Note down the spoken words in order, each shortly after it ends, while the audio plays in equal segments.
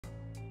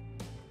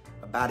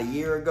About a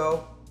year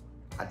ago,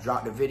 I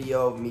dropped a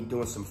video of me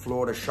doing some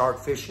Florida shark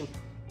fishing,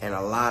 and a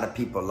lot of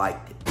people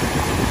liked it.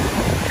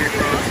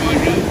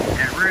 Kfrogtv,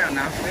 that real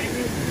now.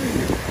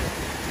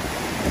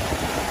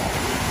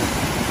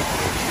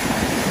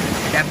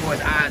 That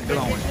boy's eyes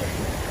glowing.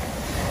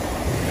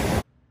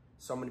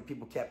 So many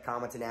people kept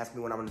commenting, asking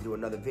me when I'm gonna do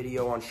another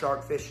video on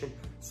shark fishing.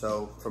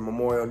 So for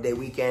Memorial Day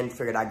weekend,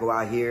 figured I'd go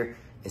out here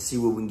and see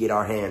what we can get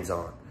our hands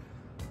on.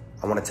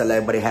 I wanna tell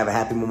everybody have a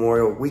happy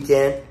Memorial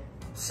weekend.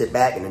 Sit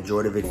back and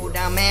enjoy the video.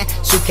 Down, man.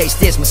 Suitcase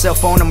this, my cell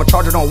phone, I'm a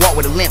charger, don't walk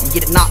with a limp.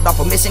 Get it knocked off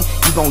or missing,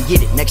 you gon'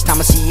 get it. Next time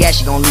I see your ass,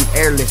 you gon' leave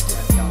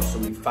airlifted. So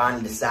we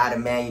finally decided,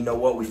 man, you know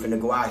what? We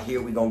finna go out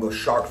here. We gonna go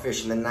shark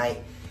fishing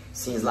tonight.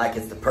 Seems like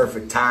it's the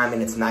perfect time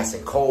and it's nice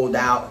and cold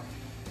out.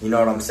 You know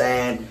what I'm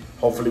saying?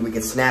 Hopefully we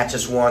can snatch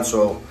us one.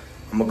 So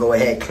I'm gonna go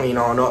ahead, clean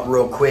on up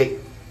real quick.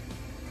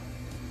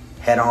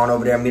 Head on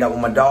over there, meet up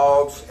with my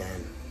dogs,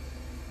 and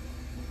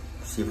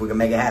see if we can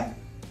make it happen.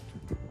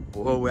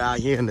 Boy, we're out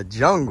here in the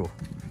jungle.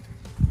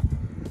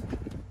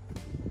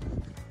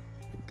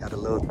 Got a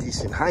little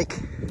decent hike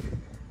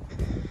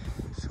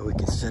so we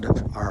can set up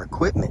our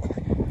equipment.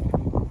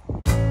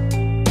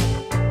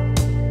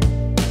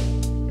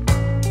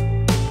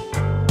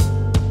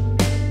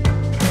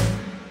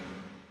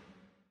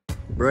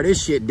 Bro,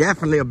 this shit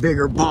definitely a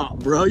bigger bop,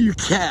 bro. You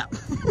cap.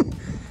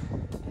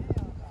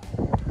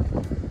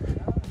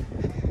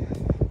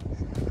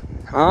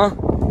 Huh?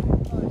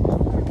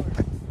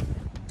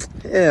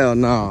 Hell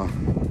no.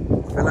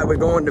 Feel like we're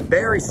going to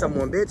bury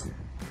someone, bitch.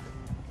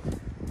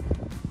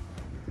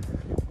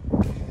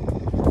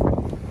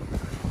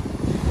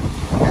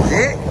 That's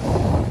it?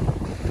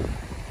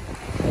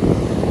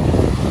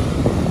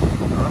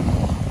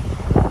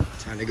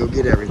 Trying to go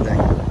get everything.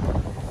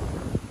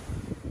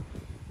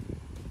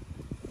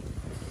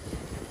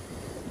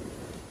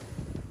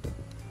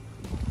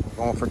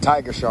 Going for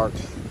tiger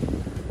sharks.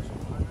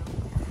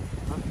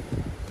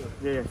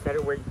 Yeah, set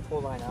it where you can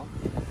pull line out.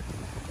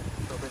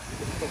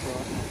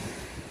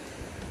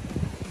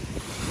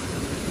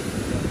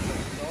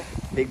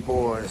 Big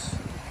boys.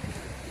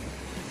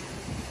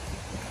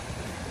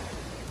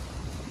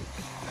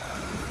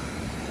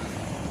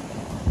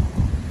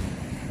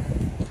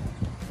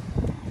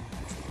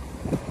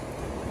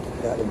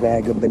 Got a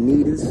bag of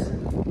bonitas.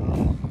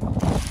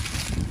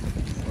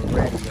 We're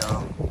ready,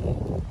 y'all.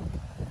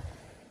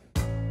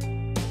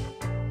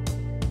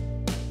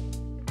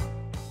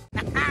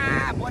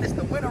 Boy, this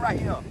the winner right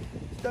here.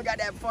 Still got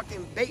that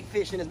fucking bait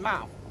fish in his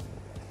mouth.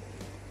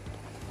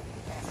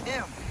 That's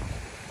him.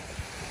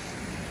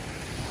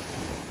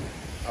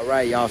 All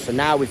right, y'all, so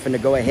now we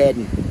finna go ahead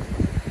and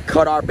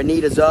cut our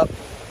bonitas up.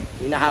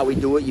 You know how we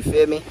do it, you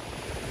feel me?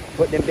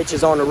 Put them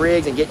bitches on the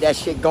rigs and get that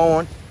shit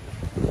going.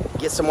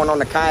 Get someone on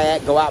the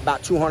kayak, go out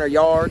about 200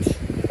 yards,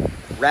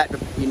 wrap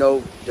the, you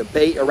know, the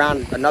bait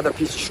around another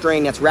piece of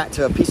string that's wrapped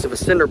to a piece of a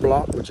cinder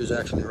block, which is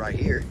actually right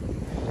here.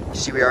 You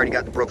see we already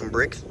got the broken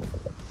bricks.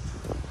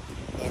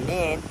 And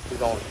then we're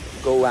gonna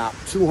go out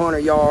 200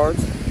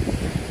 yards,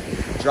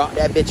 drop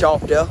that bitch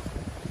off there,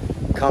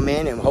 come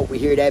in and hope we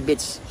hear that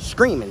bitch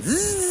screaming.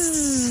 Zzz.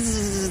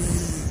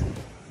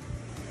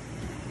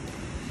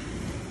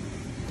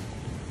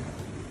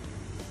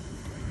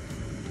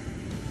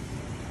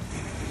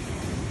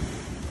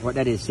 What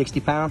that is,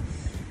 60 pound?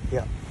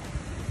 Yeah.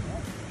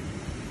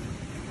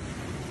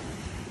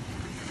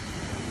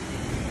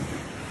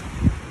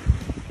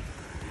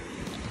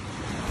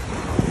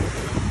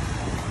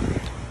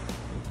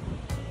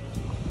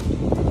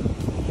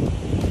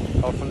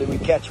 Hopefully we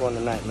catch one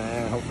tonight,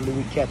 man. Hopefully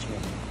we catch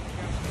one.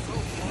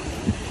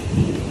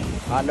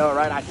 I know,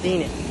 right? I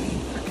seen it.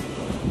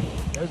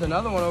 There's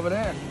another one over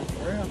there.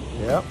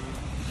 Yep.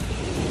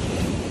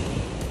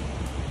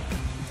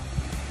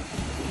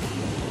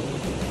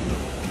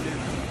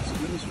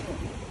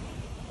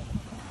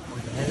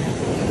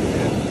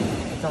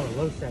 It's on the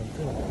low side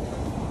too.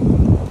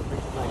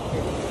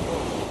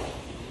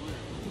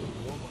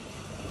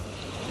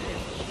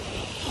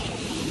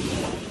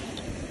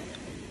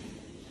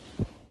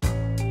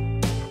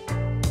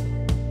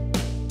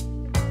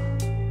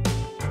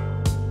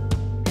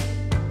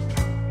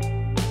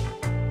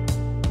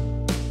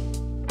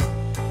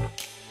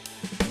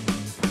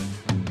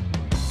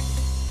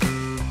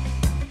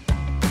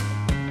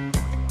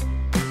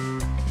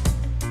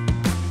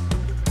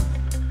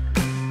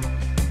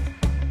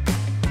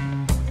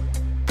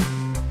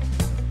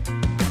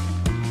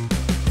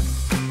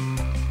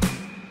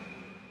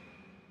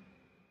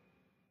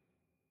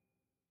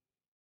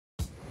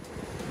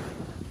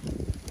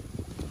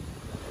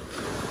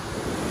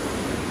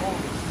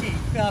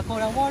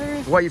 Cold out water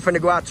is? What, you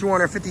finna go out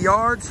 250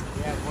 yards?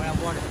 Yeah, cold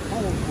out water is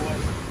cold, boy.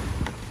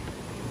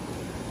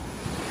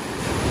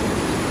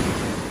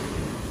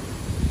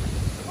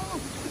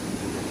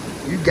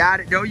 You got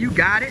it, though. You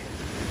got it.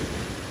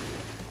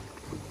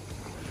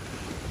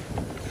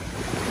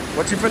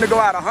 What, you finna go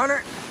out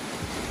 100?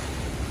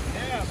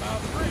 Yeah,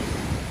 about 3.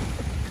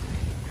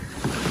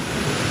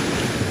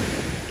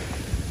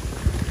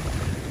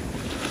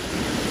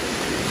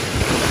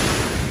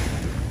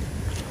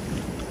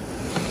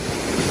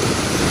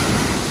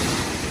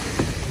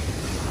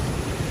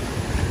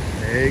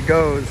 There he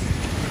goes. It's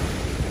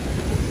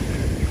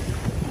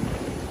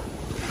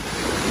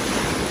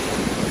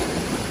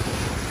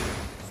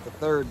the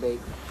third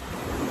bait.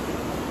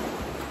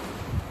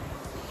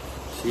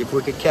 See if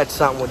we can catch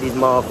something with these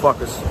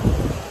motherfuckers.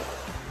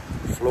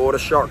 Florida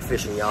shark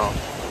fishing, y'all.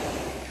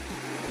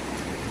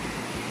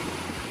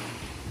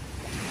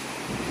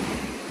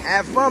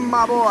 Have fun,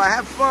 my boy.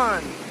 Have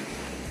fun.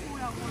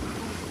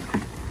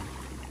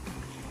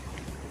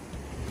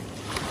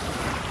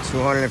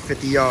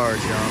 250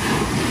 yards,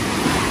 y'all.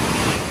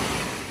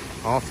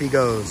 Off he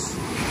goes.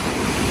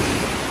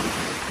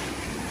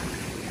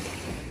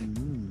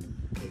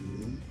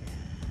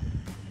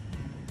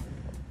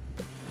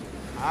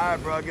 All right,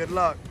 bro. Good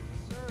luck.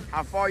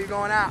 How far you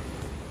going out?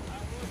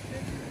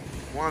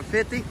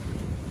 150?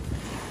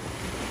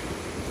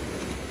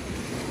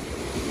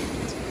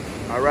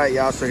 All right,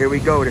 y'all. So here we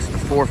go. This is the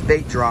fourth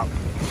bait drop.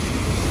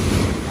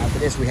 After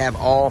this, we have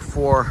all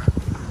 4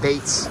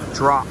 baits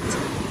dropped.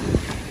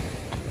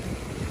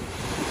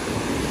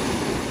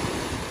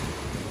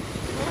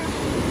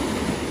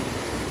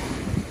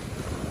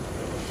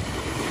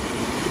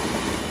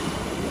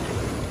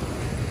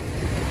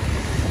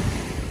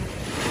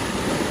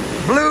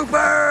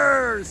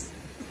 Bloopers!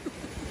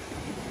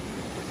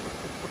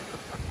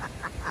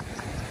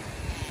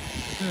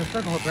 It's in a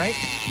circle hook, right?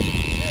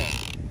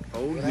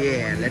 Oh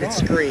yeah, let it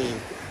scream.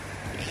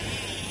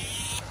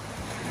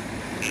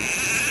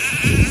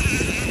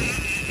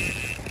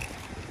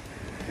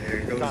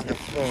 There goes the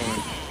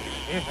fun.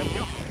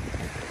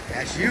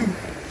 That's you.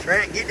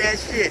 Trent, get that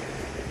shit.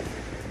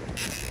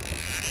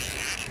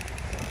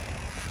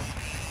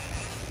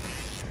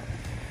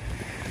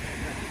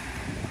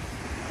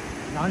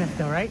 On it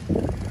still, right?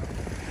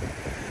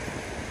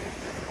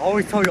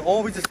 Always told you,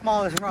 always the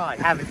smallest rod.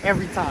 Have it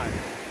every time.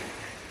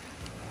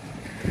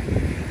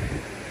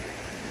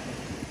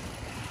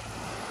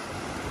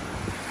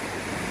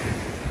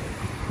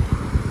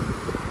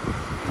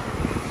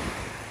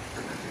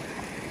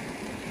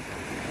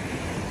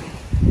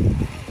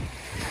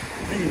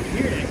 I didn't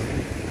hear that.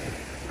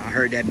 I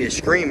heard that bitch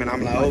screaming.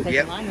 I'm like, oh,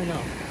 yep. Line or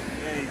no?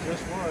 Yeah, he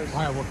just was. All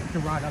right, well, keep the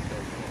rod up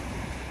there.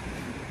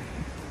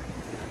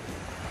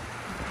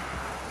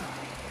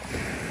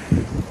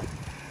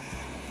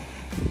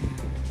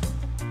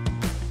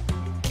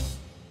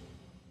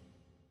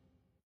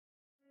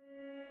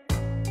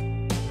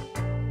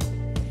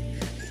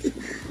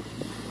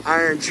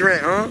 Iron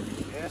Trent, huh?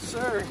 Yes,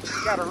 sir.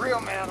 You got a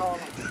real man on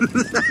him.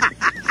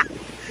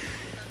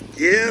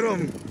 Get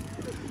him.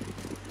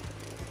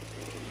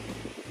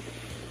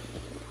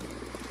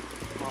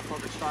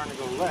 Motherfucker's starting to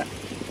go left.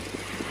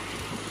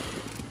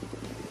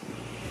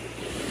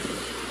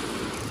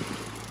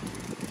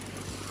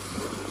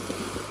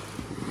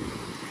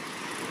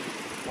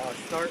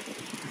 Start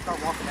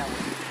walking that way.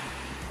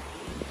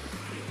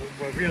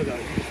 But real though,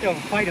 you can still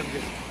fight him,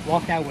 just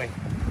walk that way.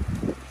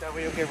 That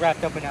way you'll get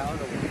wrapped up in that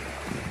other way.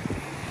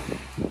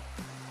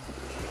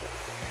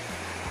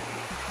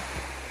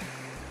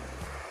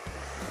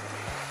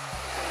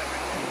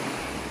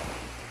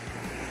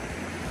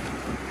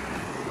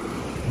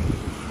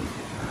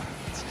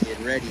 Let's get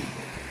ready.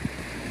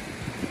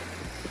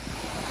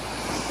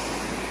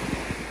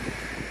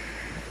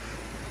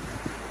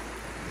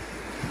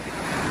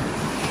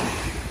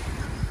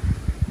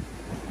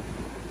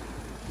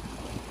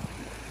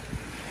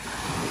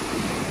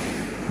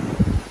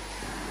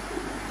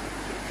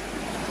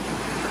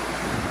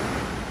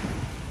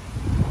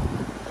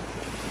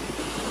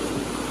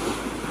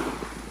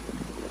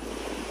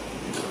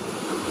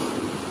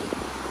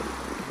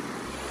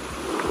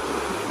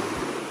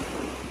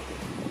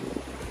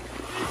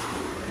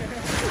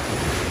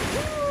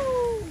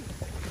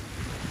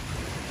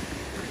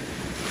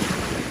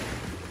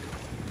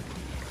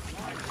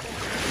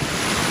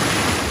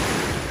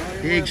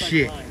 Big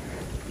shit.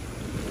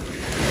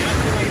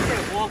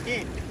 Walk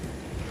in.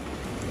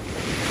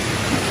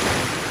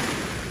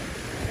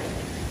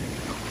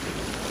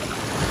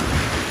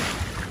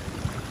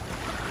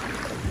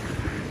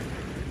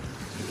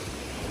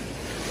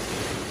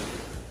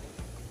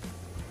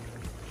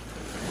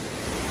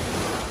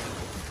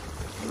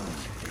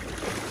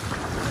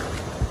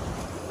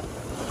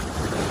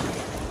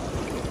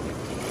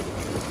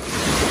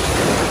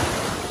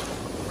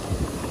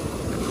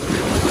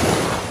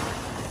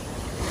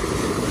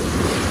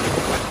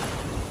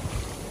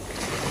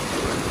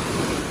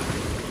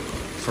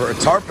 For a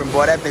tarpon,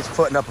 boy, that bitch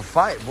putting up a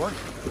fight, boy.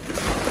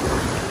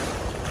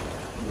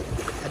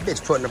 That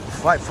bitch putting up a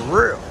fight for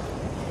real.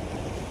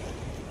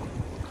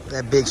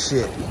 That big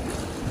shit.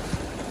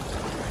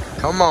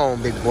 Come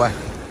on, big boy.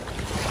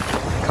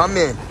 Come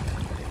in.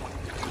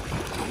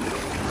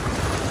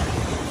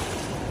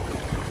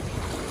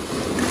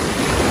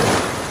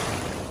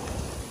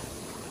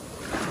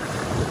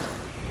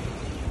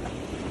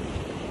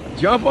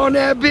 Jump on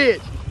that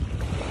bitch.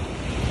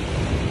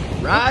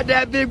 Ride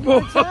that big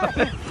boy.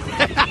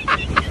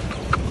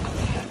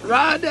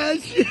 Ride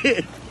that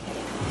shit.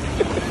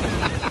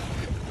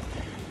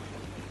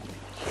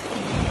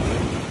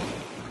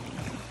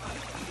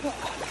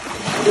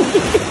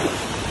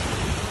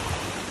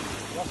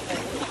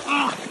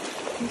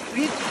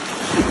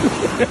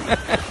 I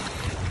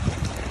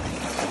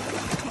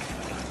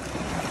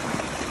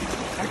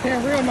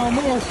can't reel no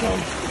more, so.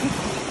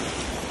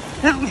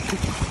 Help me.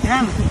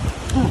 Damn it.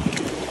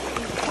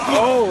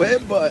 Oh,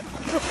 headbutt.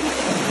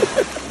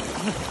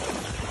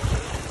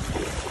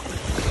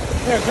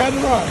 Here, grab the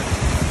rod.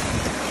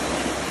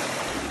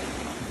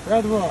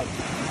 Grab the rod.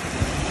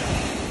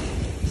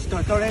 Just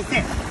gonna throw that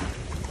in.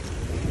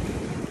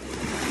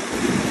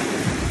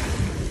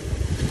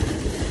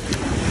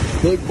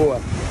 Big boy.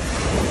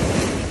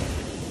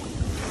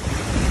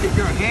 Stick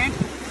your hand.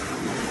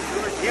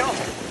 Your gill.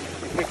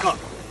 Pick up.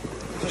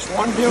 Just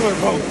one gill or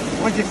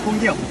both? Just one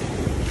gill.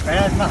 Right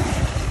out of his mouth.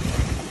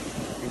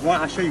 You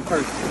want? I'll show you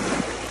first.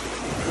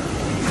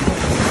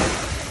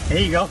 There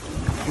you go.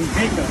 We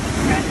take them.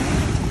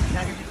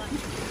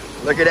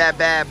 Look at that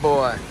bad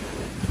boy.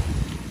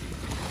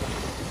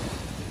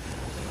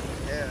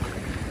 Yeah.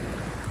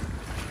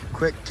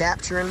 Quick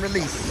capture and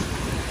release.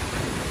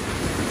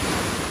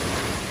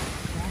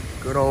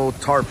 Good old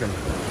tarpon.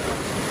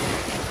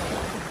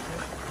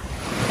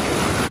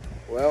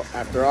 Well,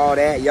 after all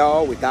that,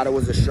 y'all, we thought it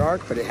was a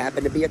shark, but it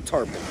happened to be a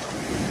tarpon.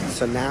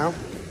 So now,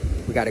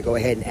 we got to go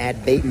ahead and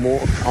add bait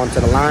more onto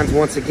the lines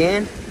once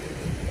again,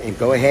 and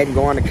go ahead and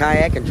go on the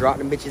kayak and drop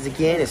them bitches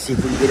again and see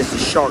if we can get us a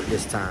shark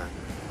this time.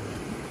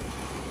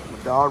 My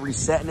dog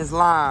resetting his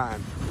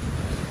line.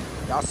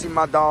 Y'all see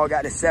my dog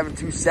got the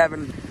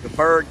 727, the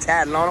bird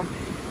tattle on him.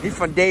 He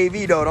from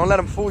Davie though, don't let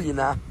him fool you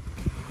now.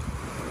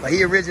 But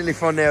he originally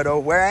from there though.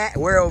 Where at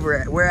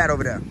over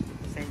there?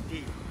 St.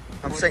 Pete.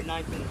 I'm saying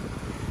 49th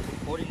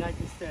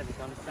and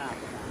 7th on the south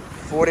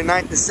side. 49th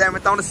and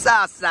 7th on the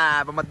south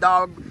side. But my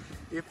dog,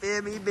 you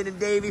feel me? He been in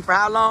Davie for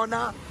how long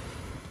now?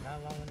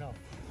 Not long enough.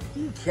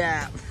 You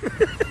cap.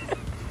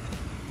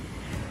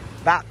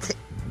 About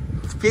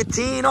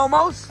 15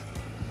 almost?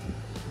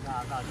 No,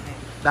 about 10.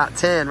 About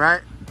 10,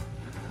 right?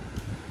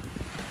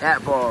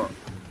 That ball.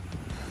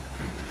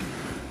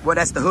 What,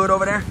 that's the hood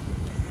over there?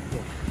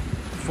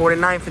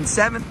 49th and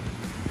 7th?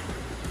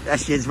 That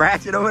shit's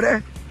ratchet over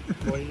there?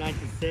 49th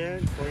and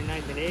 7th,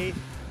 49th and 8th.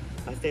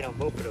 I stayed on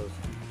both of those.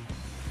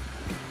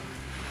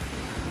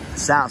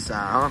 South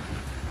side, huh?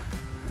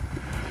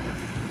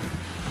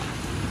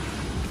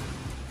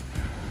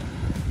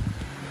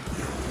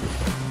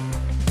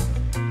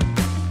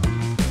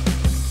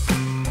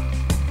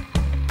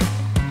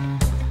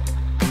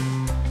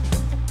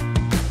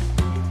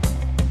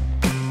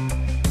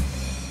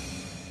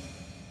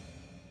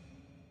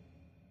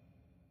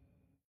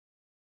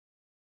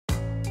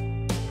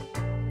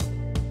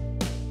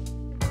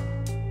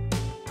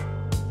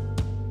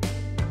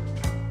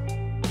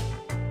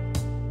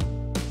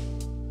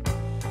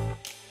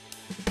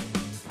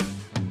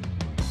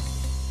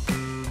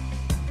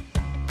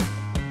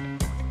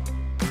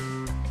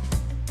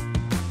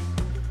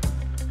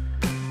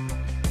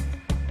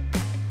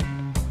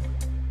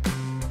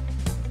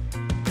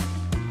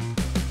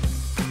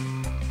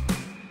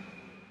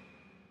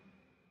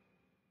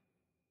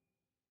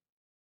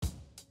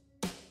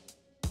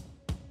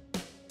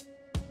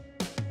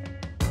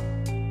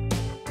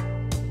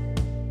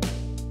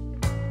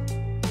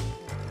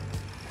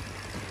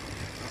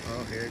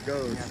 Here it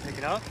goes. Yeah, pick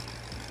it up.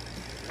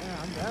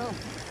 Yeah, I'm down.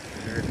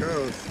 There it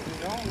goes.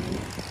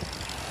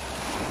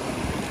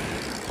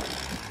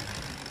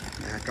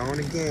 Back on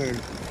again.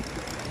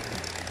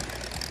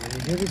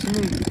 Give it to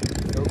me.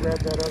 Go grab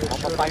that other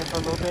I'm gonna fight for a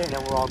little bit and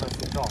then we're all gonna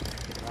switch off.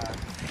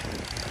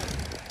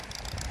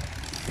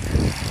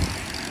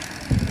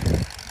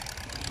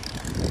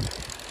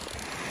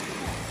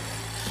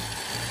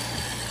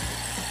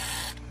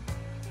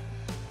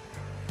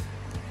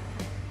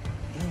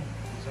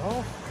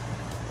 So?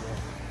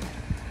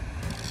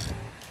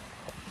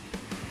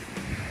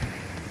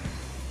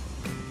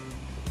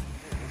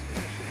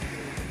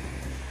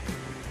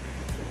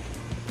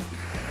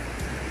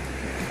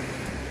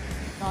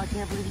 No, I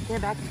can't believe he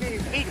came back today.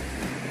 He ate it.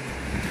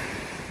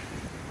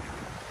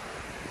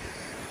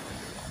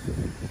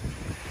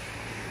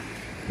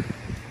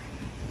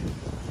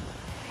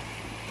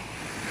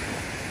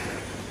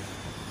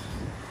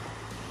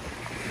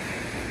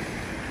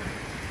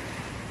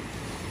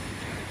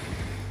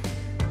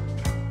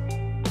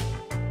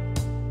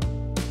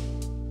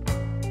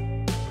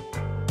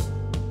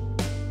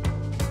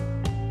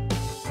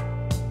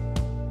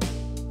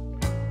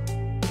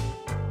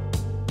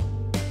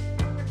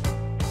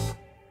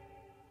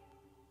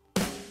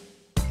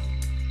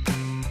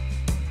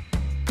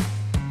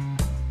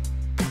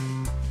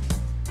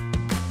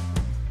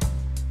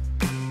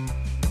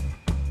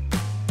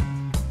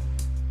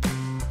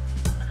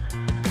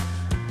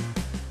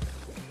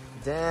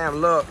 Damn,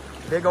 look.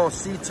 Big old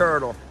sea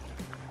turtle.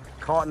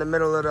 Caught in the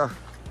middle of the...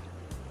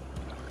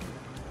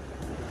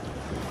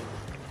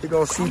 Big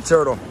old sea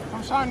turtle.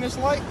 I'm shining this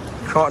light.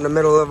 Caught in the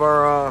middle of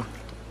our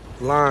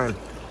line.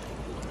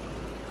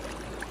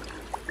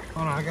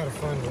 Hold on, I gotta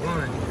find the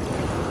line.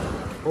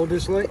 Hold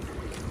this light.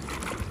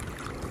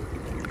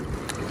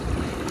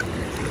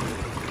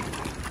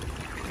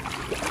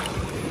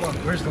 Look,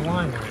 where's the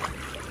line at?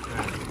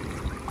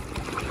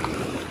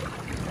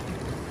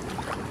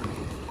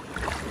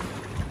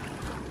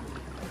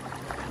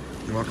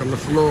 Welcome to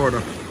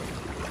Florida.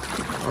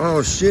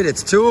 Oh shit,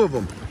 it's two of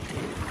them.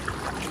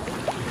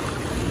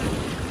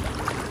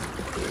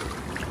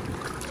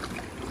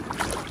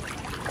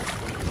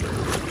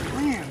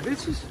 Man,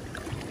 bitches.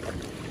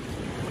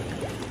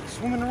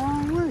 Swimming the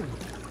wrong way.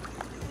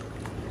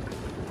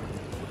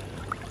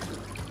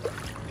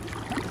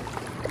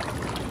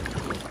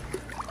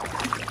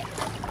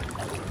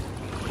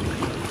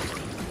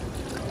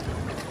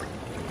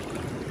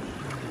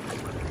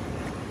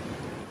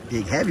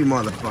 Big heavy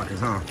motherfuckers,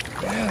 huh?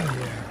 Yeah.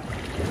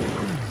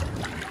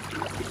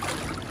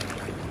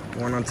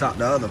 One on top of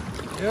the other.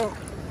 Yep.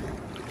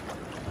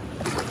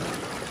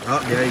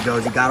 Oh, there he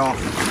goes. He got off.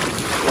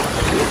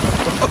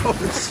 Oh,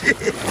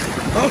 shit.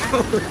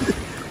 Oh.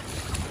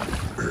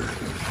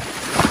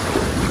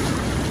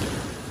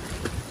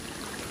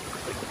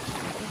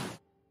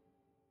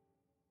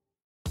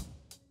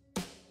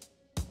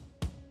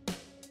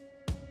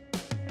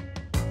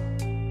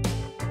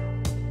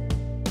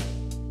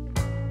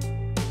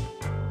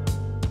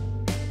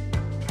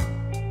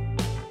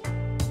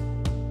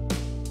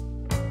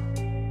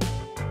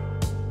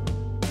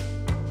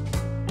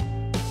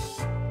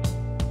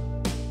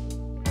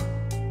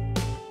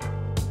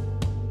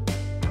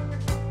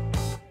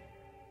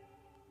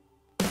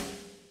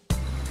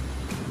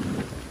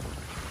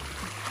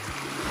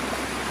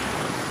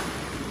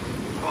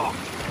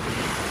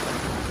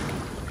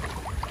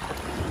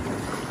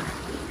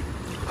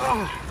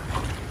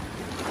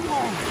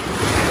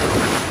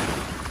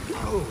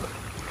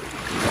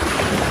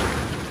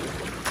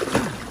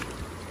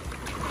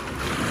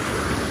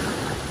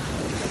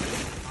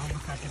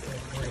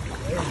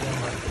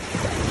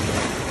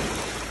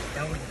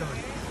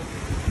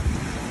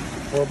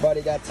 Poor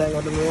buddy got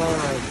tangled in the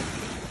line.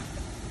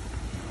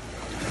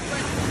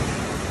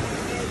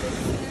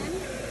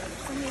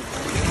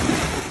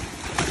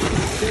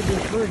 Should be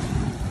free.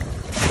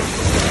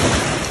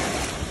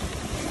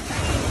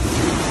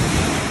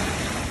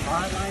 All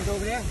right, lines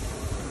over there.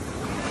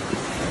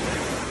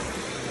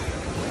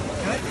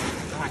 Good?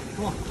 All right,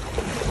 come on.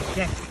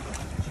 Okay.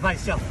 You by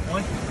yourself.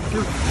 1,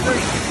 2,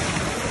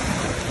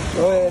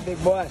 3. Go ahead,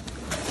 big boy.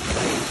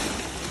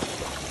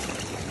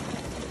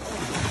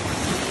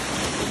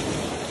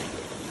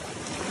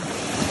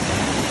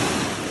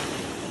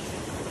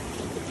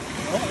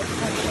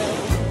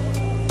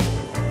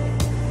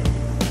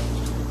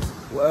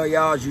 Well,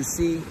 y'all, as you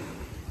see,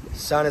 the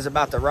sun is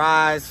about to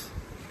rise.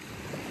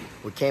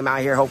 We came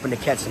out here hoping to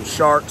catch some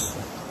sharks.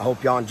 I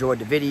hope y'all enjoyed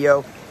the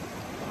video.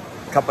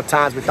 A couple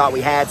times we thought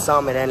we had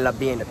some. It ended up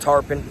being the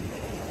tarpon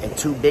and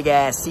 2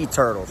 big-ass sea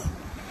turtles.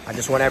 I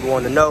just want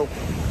everyone to know,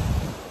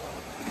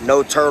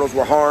 no turtles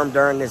were harmed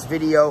during this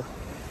video.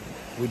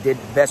 We did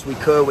the best we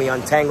could. We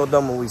untangled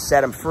them and we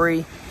set them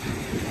free.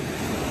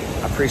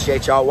 I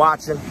appreciate y'all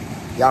watching.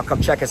 Y'all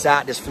come check us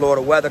out this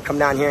Florida weather. Come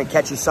down here and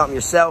catch you something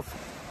yourself.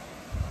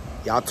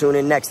 Y'all tune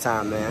in next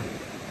time, man.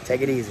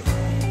 Take it easy.